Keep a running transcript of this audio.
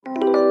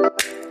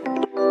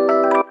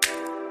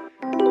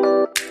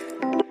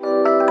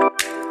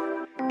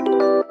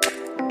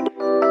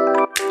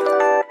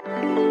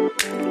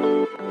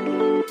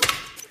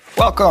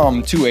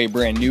Welcome to a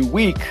brand new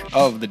week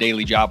of the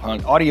Daily Job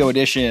Hunt Audio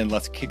Edition.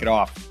 Let's kick it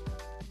off.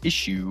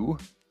 Issue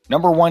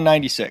number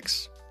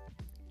 196.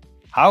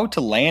 How to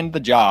land the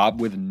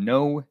job with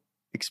no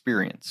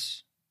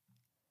experience.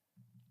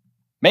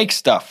 Make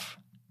stuff.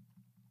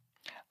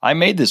 I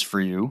made this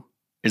for you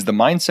is the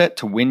mindset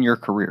to win your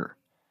career.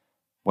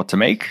 What to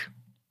make?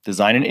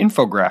 Design an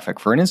infographic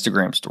for an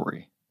Instagram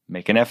story.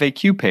 Make an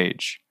FAQ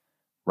page.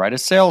 Write a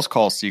sales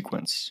call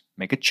sequence.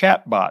 Make a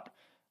chat bot.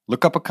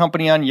 Look up a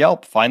company on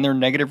Yelp. Find their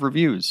negative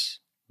reviews.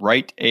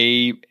 Write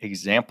a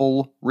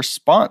example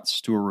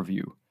response to a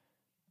review.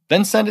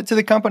 Then send it to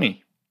the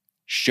company.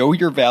 Show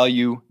your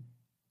value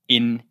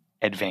in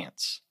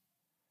advance.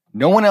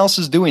 No one else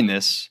is doing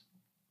this,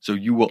 so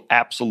you will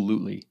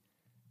absolutely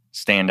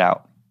stand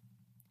out.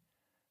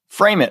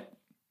 Frame it.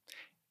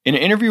 In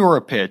an interview or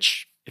a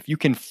pitch, if you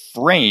can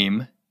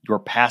frame your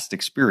past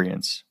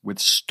experience with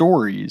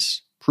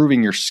stories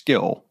proving your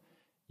skill,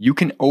 you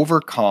can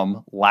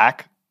overcome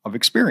lack of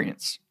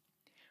experience.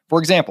 For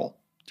example,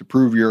 to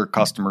prove your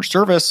customer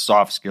service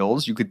soft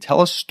skills, you could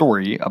tell a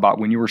story about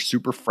when you were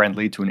super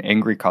friendly to an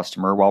angry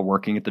customer while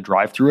working at the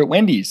drive-thru at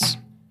Wendy's.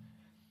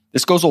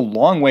 This goes a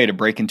long way to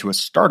break into a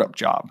startup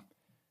job.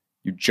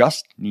 You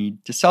just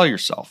need to sell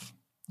yourself.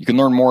 You can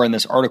learn more in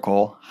this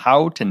article,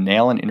 How to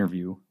Nail an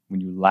Interview When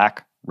You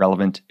Lack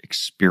Relevant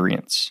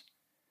Experience,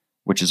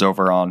 which is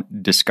over on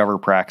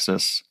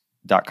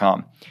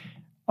discoverpraxis.com.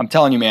 I'm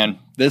telling you, man,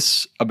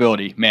 this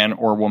ability, man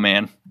or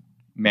woman,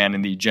 man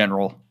in the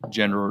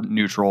gender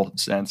neutral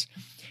sense,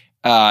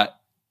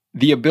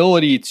 the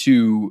ability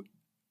to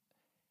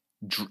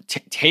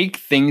take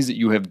things that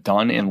you have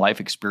done in life,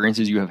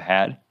 experiences you have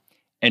had,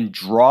 and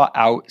draw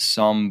out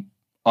some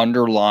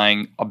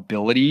underlying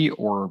ability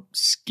or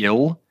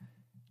skill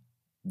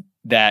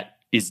that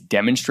is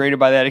demonstrated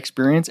by that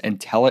experience and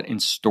tell it in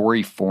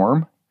story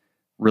form,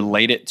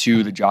 relate it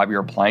to the job you're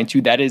applying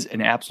to, that is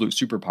an absolute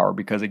superpower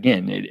because,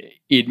 again,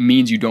 it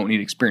means you don't need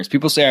experience.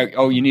 People say,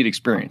 oh, you need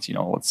experience. You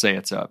know, let's say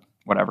it's a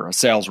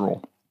sales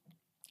role,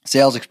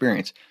 sales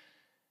experience.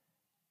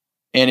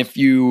 And if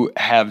you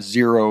have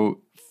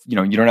zero, you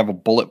don't have a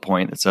bullet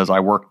point that says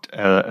I worked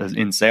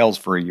in sales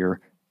for a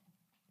year,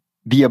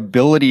 the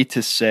ability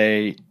to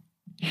say,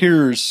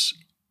 here's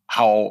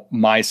how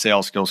my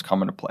sales skills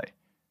come into play.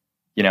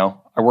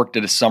 I worked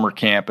at a summer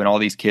camp and all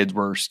these kids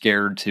were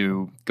scared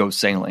to go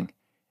sailing.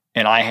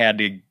 And I had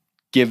to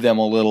give them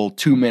a little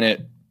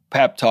 2-minute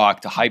pep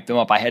talk to hype them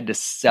up. I had to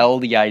sell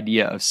the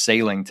idea of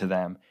sailing to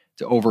them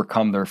to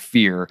overcome their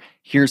fear.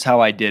 Here's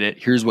how I did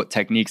it. Here's what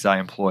techniques I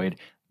employed.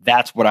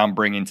 That's what I'm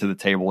bringing to the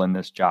table in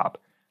this job.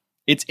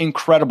 It's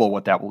incredible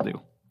what that will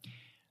do.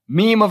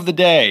 Meme of the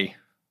day.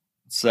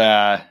 It's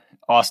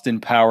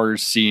Austin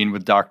Powers scene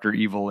with Dr.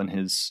 Evil and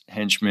his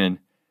henchmen.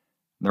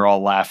 They're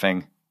all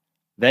laughing.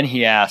 Then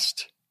he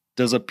asked,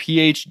 does a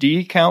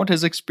PhD count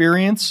as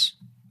experience?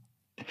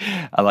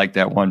 I like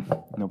that one.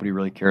 Nobody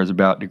really cares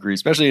about degrees,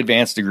 especially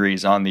advanced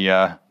degrees on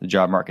the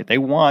job market. They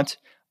want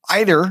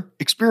either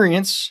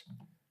experience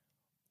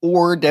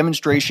or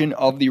demonstration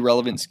of the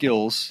relevant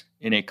skills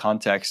in a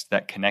context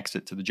that connects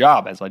it to the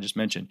job, as I just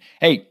mentioned.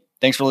 Hey,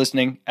 thanks for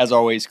listening. As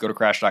always, go to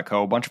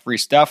crash.co. A bunch of free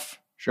stuff.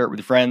 Share it with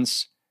your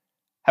friends.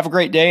 Have a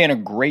great day and a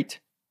great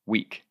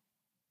week.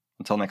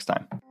 Until next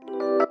time.